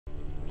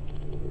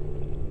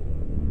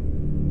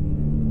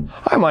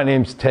Hi, my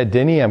name's Ted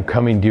Denny. I'm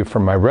coming to you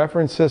from my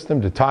reference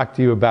system to talk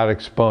to you about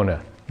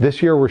AXPONA.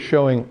 This year we're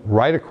showing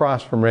right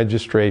across from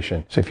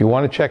registration. So if you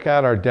want to check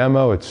out our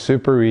demo, it's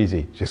super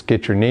easy. Just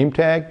get your name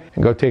tag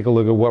and go take a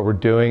look at what we're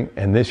doing.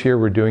 And this year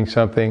we're doing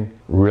something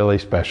really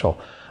special.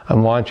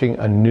 I'm launching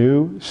a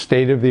new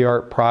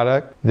state-of-the-art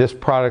product. This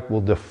product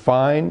will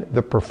define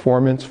the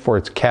performance for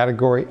its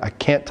category. I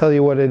can't tell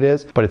you what it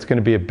is, but it's going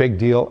to be a big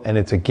deal and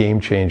it's a game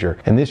changer.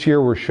 And this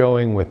year we're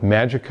showing with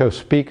Magico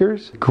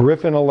speakers,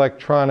 Griffin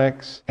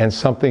electronics, and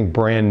something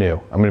brand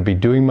new. I'm going to be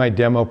doing my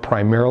demo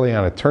primarily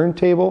on a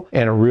turntable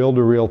and a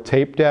reel-to-reel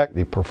tape deck.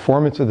 The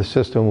performance of the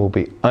system will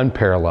be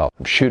unparalleled.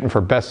 I'm shooting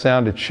for best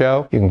sounded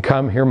show. You can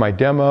come hear my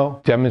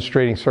demo,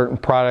 demonstrating certain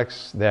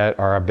products that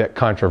are a bit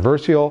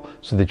controversial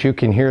so that you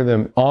can hear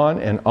them on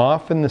and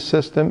off in the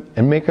system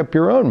and make up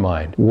your own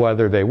mind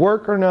whether they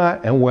work or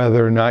not and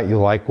whether or not you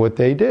like what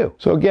they do.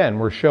 So again,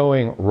 we're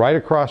showing right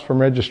across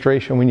from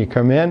registration when you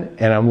come in,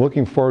 and I'm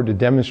looking forward to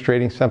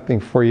demonstrating something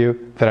for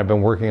you that I've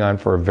been working on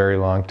for a very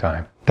long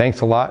time.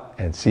 Thanks a lot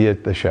and see you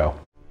at the show.